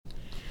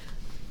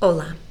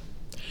Hola,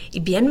 y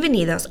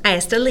bienvenidos a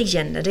esta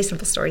leyenda de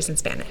Simple Stories in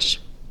Spanish.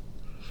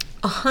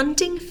 A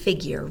haunting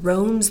figure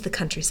roams the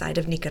countryside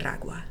of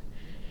Nicaragua.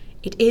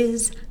 It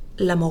is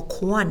La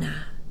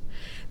Mocuana,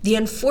 the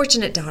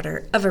unfortunate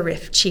daughter of a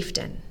Rift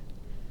chieftain.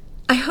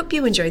 I hope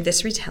you enjoyed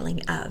this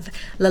retelling of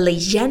La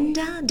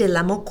Leyenda de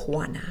la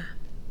Mocuana.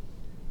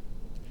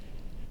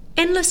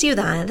 En la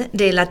ciudad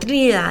de La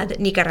Trinidad,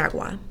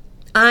 Nicaragua,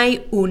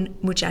 hay un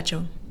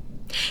muchacho.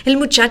 El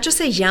muchacho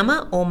se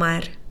llama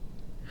Omar.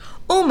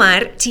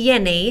 Omar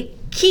tiene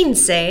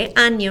 15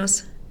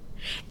 años.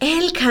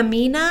 Él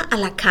camina a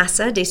la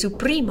casa de su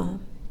primo.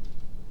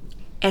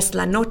 Es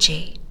la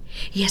noche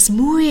y es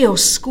muy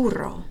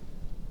oscuro.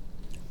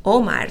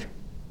 Omar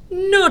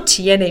no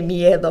tiene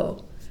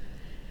miedo,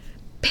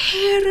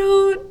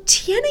 pero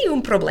tiene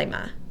un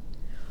problema.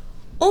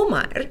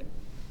 Omar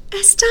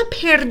está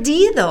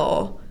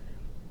perdido.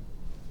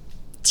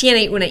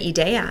 Tiene una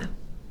idea.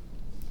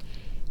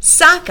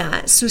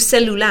 Saca su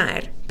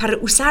celular para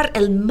usar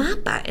el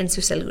mapa en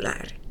su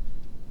celular.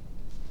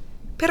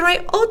 Pero hay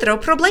otro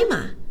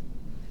problema.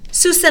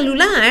 Su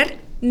celular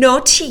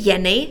no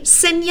tiene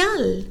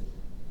señal.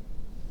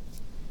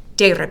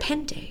 De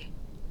repente,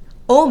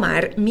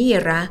 Omar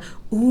mira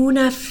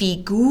una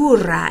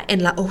figura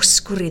en la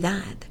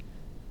oscuridad.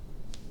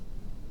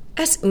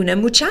 Es una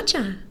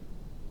muchacha.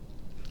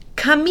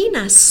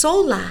 Camina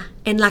sola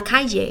en la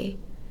calle.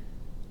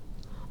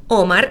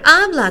 Omar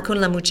habla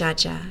con la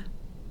muchacha.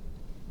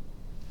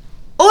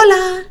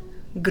 ¡Hola!,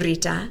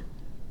 grita.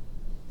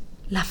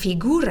 La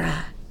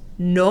figura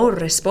no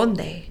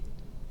responde.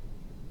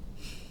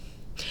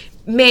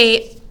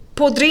 ¿Me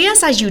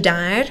podrías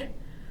ayudar?,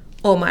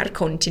 Omar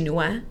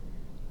continúa.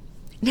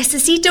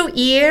 Necesito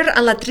ir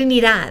a la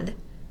Trinidad.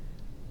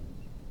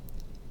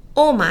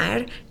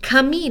 Omar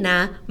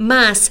camina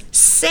más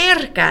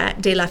cerca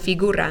de la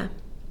figura.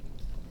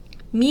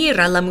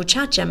 Mira a la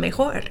muchacha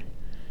mejor.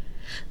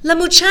 La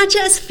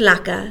muchacha es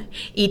flaca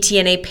y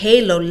tiene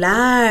pelo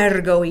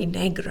largo y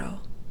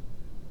negro.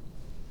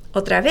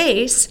 Otra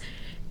vez,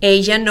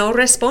 ella no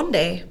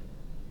responde.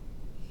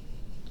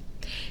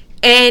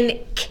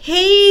 ¿En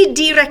qué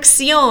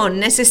dirección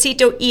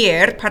necesito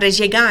ir para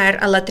llegar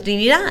a la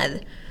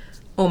Trinidad?,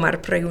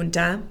 Omar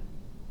pregunta.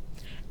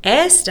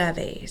 Esta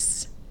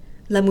vez,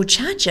 la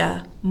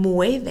muchacha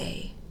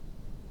mueve.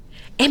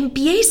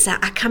 Empieza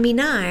a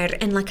caminar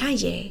en la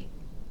calle.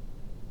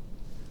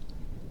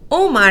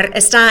 Omar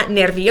está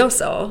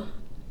nervioso,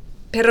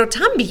 pero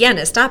también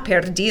está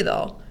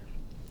perdido.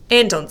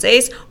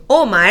 Entonces,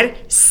 Omar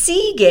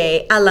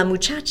sigue a la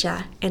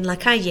muchacha en la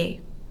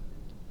calle.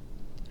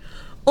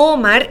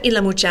 Omar y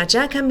la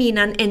muchacha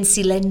caminan en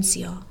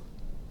silencio.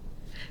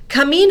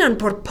 Caminan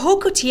por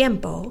poco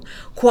tiempo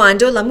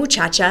cuando la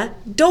muchacha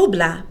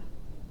dobla.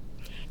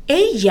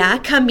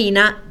 Ella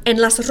camina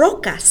en las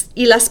rocas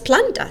y las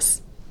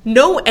plantas,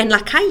 no en la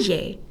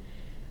calle.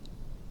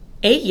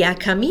 Ella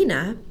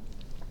camina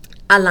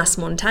a las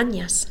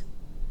montañas.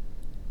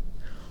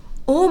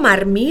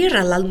 Omar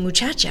mira a la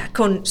muchacha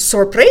con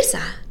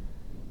sorpresa.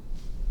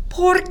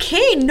 ¿Por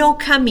qué no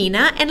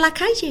camina en la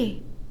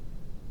calle?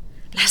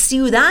 La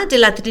ciudad de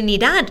la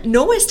Trinidad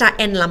no está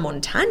en la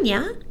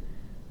montaña.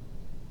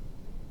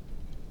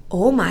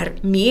 Omar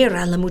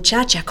mira a la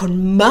muchacha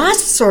con más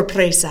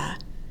sorpresa.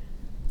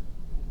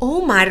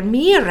 Omar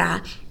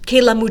mira que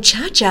la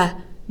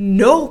muchacha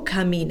no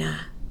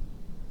camina.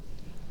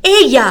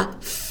 Ella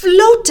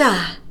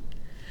flota.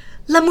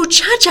 La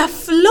muchacha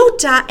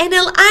flota en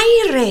el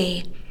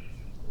aire.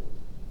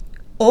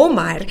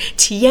 Omar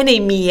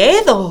tiene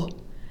miedo.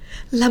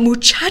 La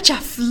muchacha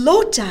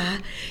flota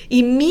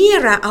y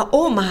mira a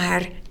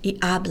Omar y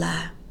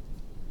habla.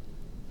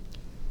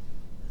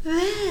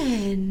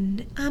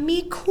 Ven a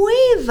mi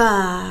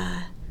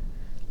cueva,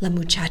 la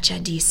muchacha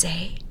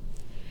dice.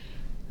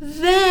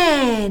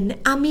 Ven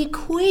a mi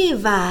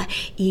cueva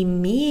y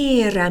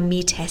mira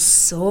mi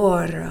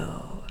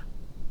tesoro.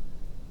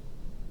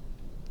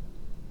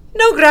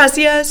 No,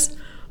 gracias,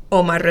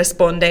 Omar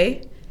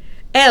responde.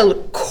 Él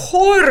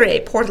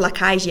corre por la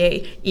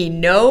calle y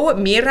no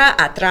mira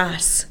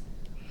atrás.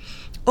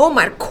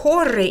 Omar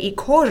corre y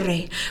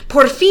corre.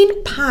 Por fin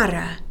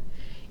para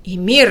y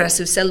mira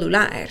su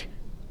celular.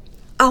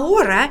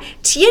 Ahora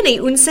tiene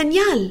un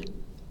señal.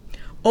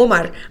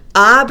 Omar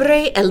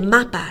abre el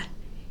mapa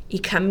y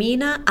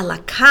camina a la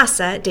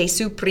casa de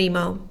su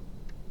primo.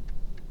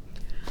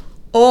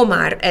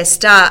 Omar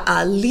está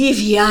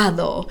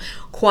aliviado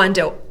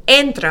cuando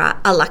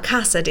entra a la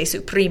casa de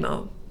su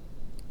primo.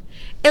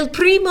 El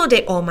primo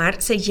de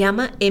Omar se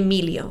llama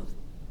Emilio.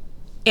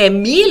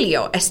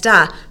 Emilio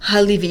está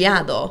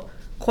aliviado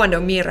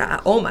cuando mira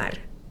a Omar.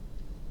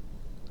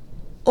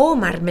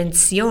 Omar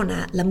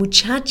menciona la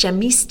muchacha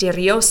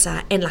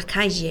misteriosa en la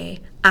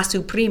calle a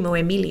su primo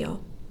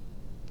Emilio.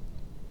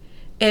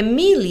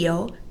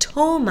 Emilio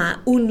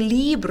toma un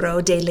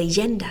libro de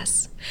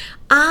leyendas.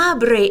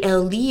 Abre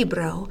el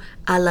libro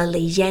a la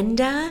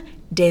leyenda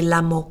de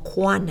la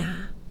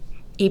Mocuana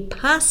y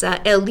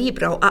pasa el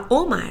libro a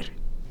Omar.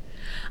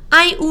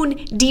 Hay un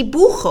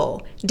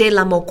dibujo de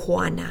la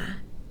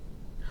Mocuana.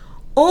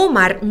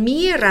 Omar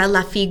mira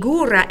la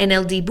figura en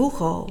el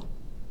dibujo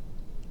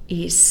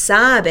y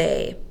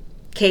sabe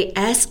que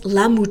es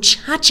la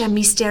muchacha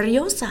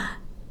misteriosa.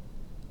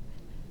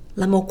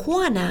 La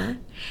Mocuana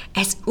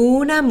es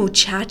una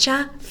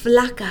muchacha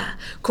flaca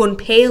con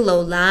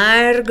pelo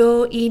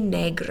largo y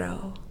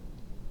negro.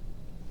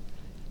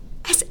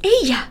 ¡Es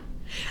ella!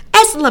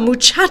 ¡Es la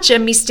muchacha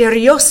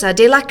misteriosa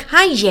de la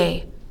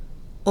calle!,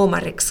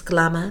 Omar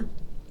exclama.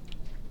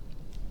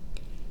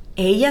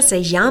 Ella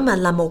se llama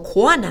la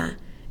Mocuana,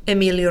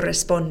 Emilio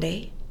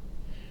responde.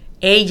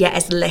 Ella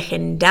es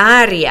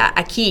legendaria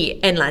aquí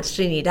en la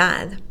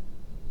Trinidad.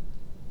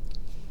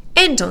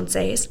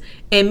 Entonces,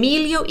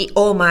 Emilio y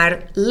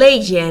Omar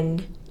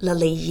leen la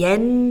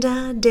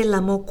leyenda de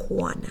la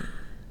Mocuana.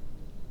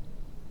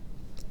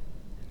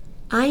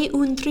 Hay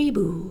una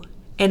tribu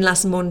en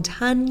las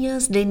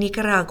montañas de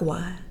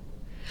Nicaragua.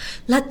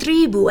 La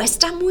tribu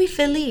está muy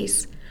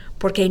feliz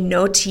porque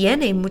no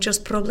tiene muchos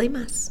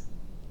problemas.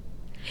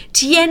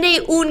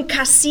 Tiene un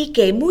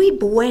cacique muy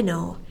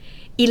bueno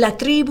y la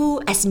tribu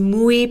es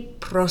muy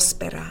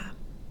próspera.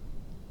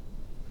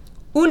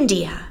 Un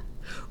día,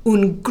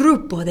 un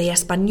grupo de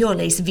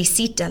españoles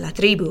visita la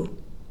tribu.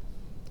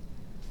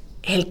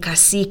 El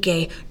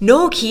cacique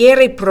no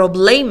quiere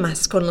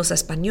problemas con los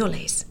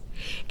españoles.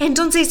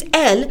 Entonces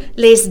él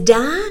les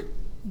da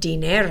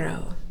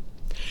dinero.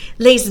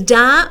 Les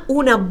da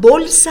una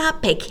bolsa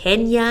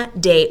pequeña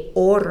de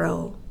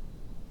oro.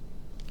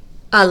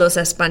 A los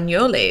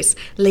españoles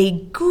les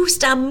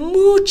gusta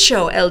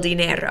mucho el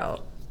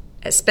dinero,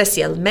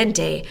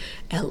 especialmente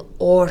el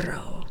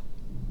oro.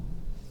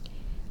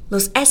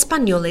 Los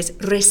españoles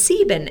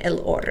reciben el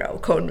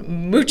oro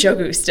con mucho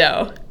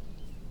gusto.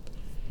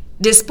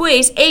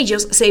 Después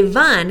ellos se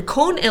van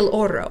con el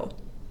oro,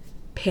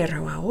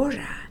 pero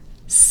ahora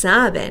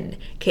saben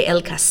que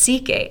el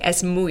cacique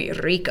es muy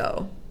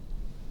rico.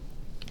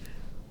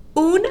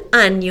 Un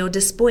año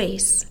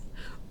después,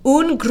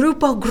 un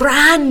grupo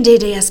grande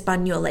de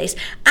españoles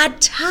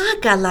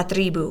ataca la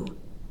tribu.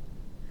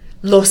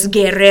 Los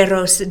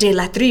guerreros de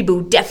la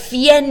tribu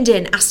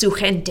defienden a su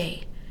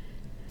gente.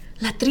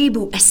 La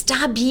tribu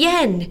está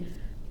bien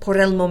por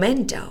el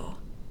momento.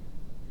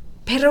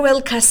 Pero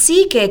el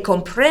cacique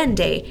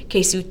comprende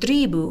que su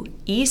tribu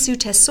y su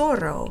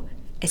tesoro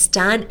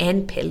están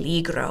en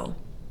peligro.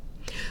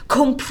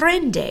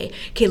 Comprende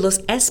que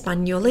los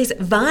españoles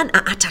van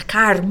a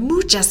atacar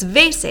muchas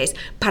veces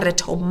para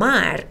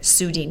tomar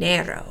su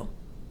dinero.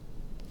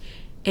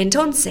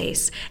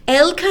 Entonces,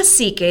 el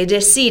cacique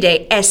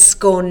decide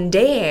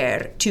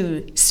esconder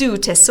su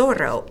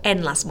tesoro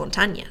en las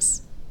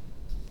montañas.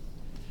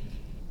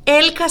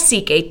 El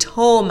cacique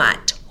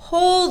toma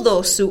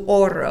todo su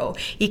oro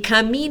y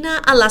camina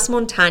a las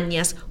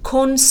montañas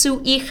con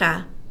su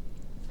hija.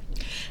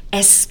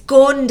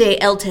 Esconde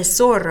el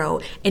tesoro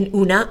en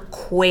una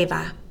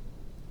cueva.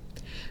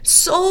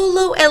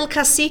 Solo el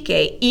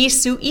cacique y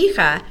su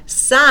hija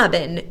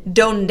saben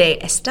dónde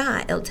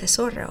está el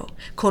tesoro,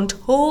 con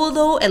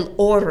todo el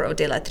oro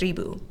de la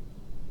tribu.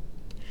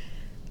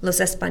 Los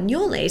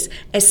españoles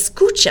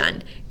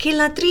escuchan que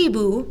la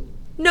tribu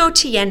no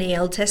tiene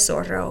el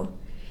tesoro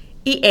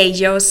y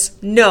ellos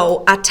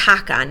no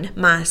atacan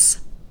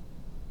más.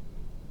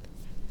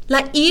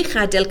 La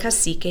hija del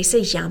cacique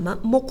se llama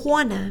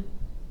Mocuana.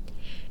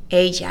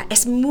 Ella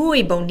es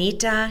muy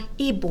bonita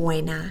y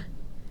buena.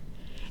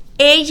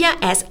 Ella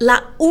es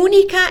la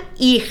única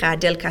hija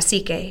del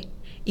cacique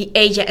y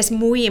ella es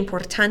muy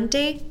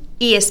importante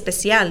y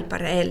especial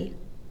para él.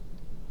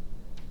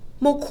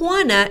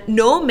 Mocuana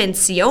no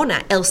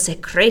menciona el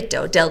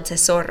secreto del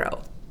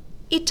tesoro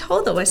y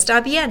todo está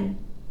bien.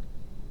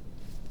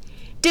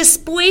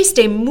 Después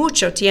de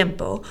mucho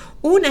tiempo,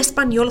 un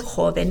español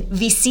joven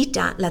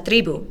visita la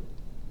tribu.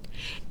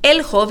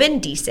 El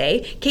joven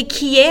dice que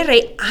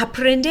quiere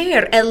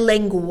aprender el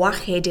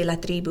lenguaje de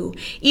la tribu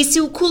y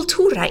su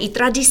cultura y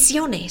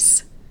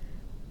tradiciones.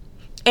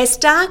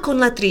 Está con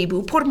la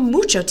tribu por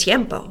mucho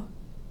tiempo.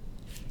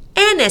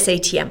 En ese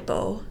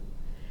tiempo,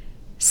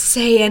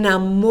 se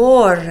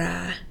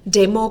enamora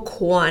de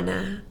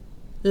Mocuana,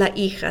 la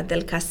hija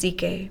del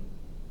cacique.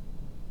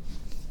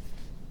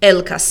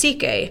 El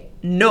cacique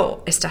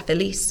no está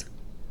feliz.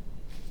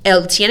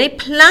 Él tiene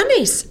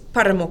planes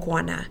para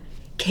Mocuana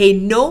que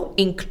no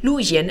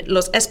incluyen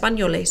los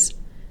españoles.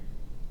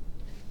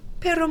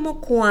 Pero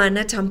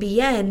Mocuana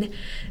también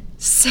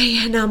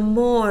se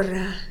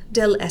enamora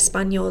del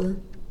español.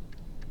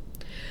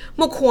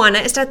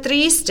 Mocuana está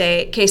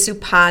triste que su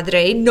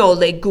padre no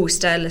le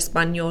gusta el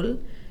español,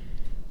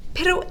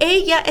 pero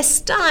ella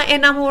está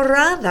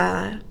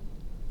enamorada.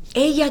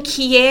 Ella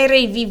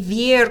quiere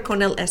vivir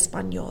con el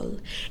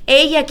español.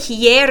 Ella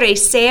quiere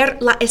ser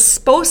la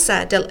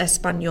esposa del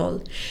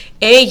español.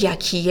 Ella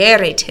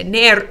quiere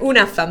tener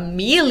una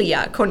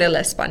familia con el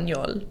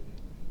español.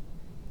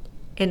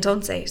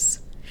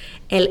 Entonces,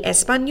 el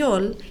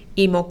español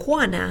y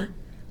Mocuana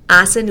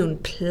hacen un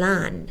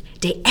plan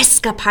de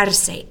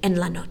escaparse en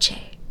la noche.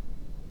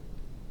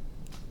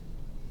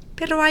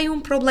 Pero hay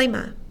un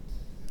problema.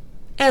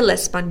 El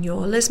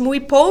español es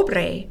muy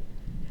pobre.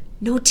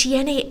 No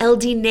tiene el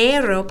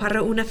dinero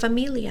para una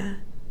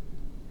familia.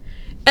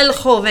 El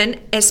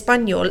joven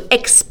español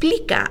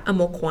explica a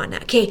Mocuana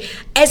que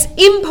es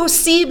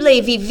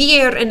imposible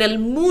vivir en el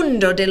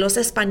mundo de los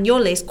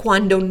españoles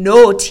cuando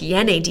no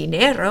tiene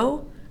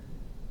dinero.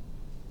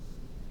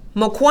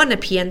 Mocuana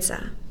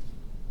piensa,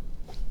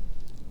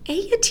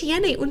 ella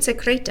tiene un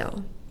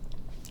secreto.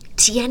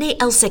 Tiene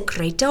el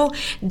secreto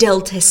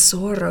del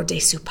tesoro de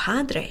su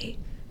padre.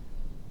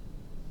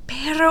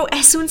 Pero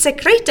es un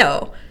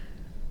secreto.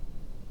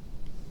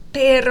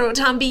 Pero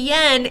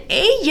también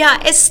ella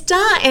está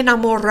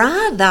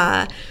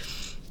enamorada.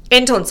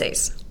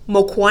 Entonces,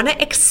 Mocuana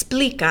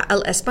explica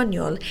al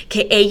español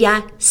que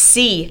ella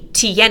sí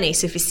tiene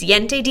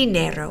suficiente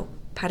dinero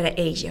para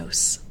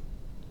ellos.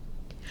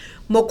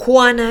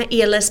 Mocuana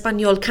y el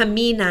español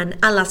caminan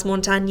a las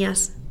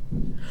montañas.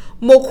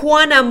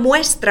 Mocuana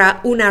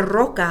muestra una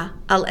roca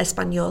al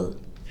español.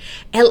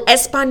 El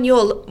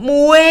español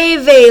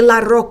mueve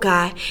la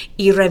roca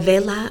y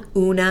revela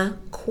una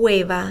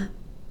cueva.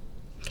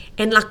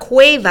 En la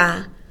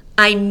cueva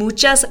hay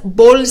muchas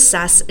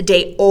bolsas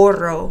de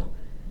oro.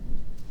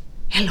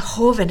 El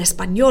joven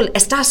español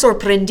está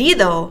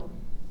sorprendido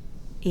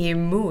y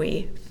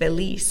muy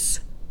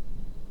feliz.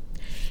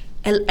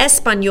 El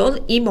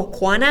español y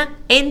Mocuana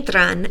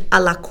entran a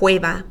la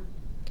cueva.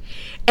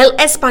 El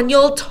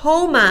español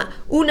toma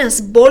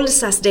unas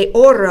bolsas de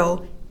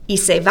oro y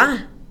se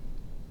va.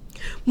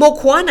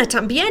 Mocuana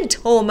también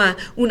toma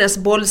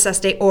unas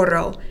bolsas de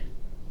oro.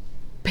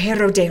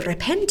 Pero de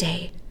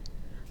repente,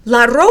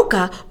 la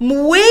roca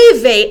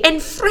mueve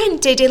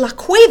enfrente de la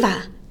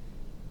cueva.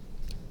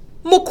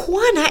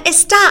 Mocuana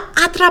está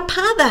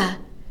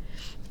atrapada.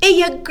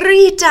 Ella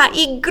grita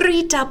y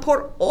grita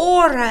por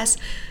horas,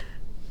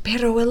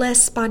 pero el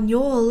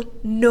español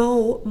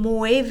no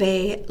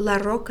mueve la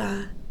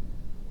roca.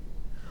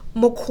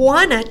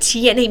 Mocuana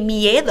tiene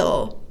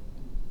miedo.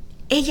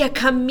 Ella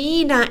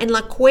camina en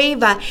la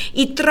cueva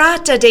y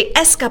trata de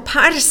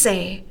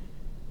escaparse.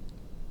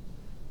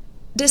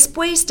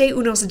 Después de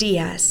unos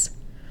días,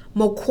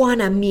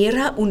 Mocuana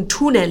mira un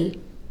túnel.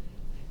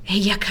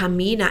 Ella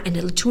camina en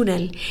el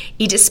túnel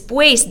y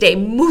después de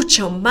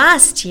mucho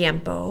más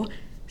tiempo,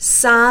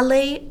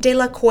 sale de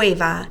la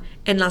cueva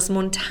en las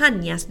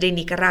montañas de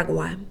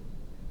Nicaragua.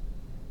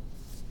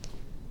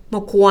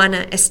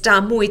 Mocuana está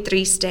muy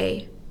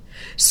triste.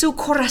 Su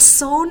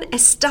corazón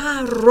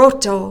está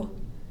roto.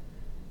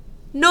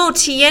 No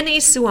tiene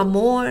su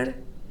amor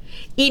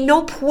y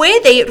no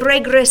puede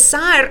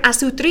regresar a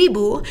su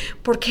tribu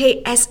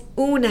porque es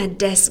una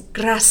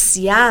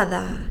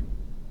desgraciada.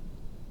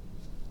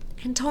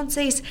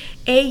 Entonces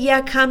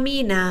ella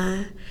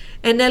camina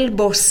en el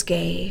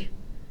bosque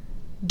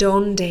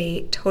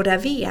donde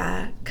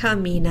todavía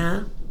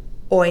camina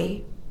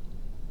hoy.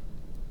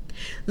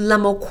 La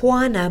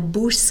Mocuana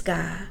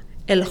busca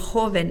el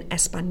joven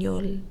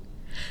español.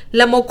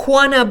 La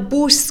Mocuana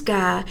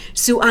busca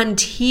su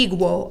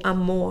antiguo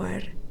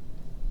amor.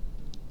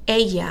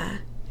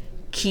 Ella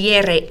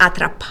quiere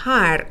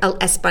atrapar al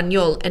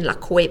español en la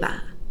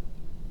cueva.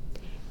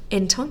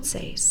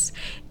 Entonces,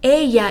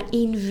 ella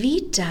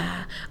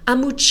invita a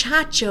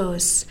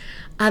muchachos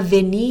a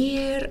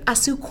venir a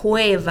su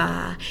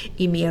cueva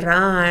y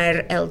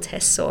mirar el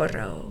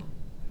tesoro.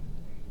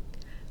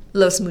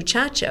 Los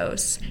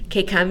muchachos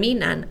que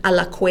caminan a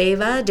la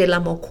cueva de la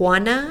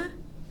Mocuana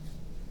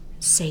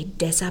se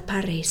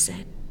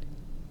desaparecen.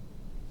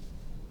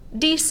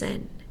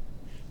 Dicen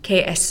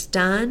que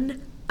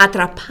están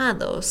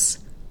atrapados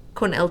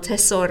con el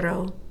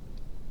tesoro,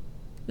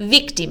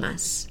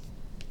 víctimas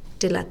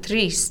de la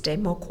triste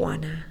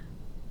Mocuana.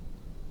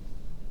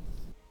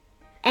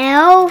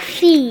 El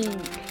fin.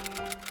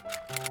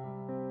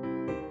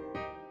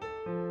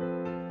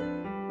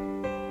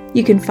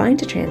 You can find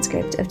a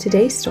transcript of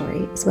today's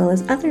story as well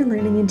as other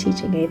learning and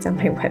teaching aids on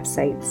my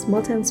website,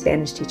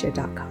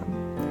 smalltownspanishteacher.com.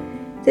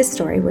 This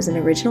story was an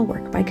original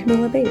work by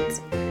Camilla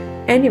Bates.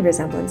 Any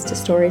resemblance to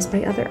stories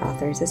by other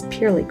authors is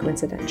purely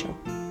coincidental,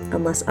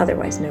 unless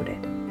otherwise noted.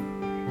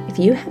 If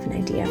you have an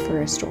idea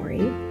for a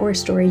story or a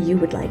story you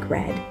would like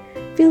read,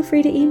 feel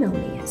free to email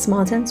me at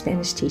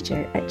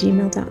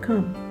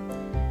smalltownspanishteacher@gmail.com.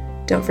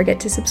 Don't forget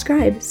to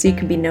subscribe so you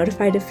can be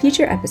notified of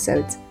future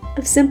episodes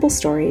of Simple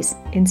Stories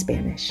in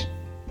Spanish.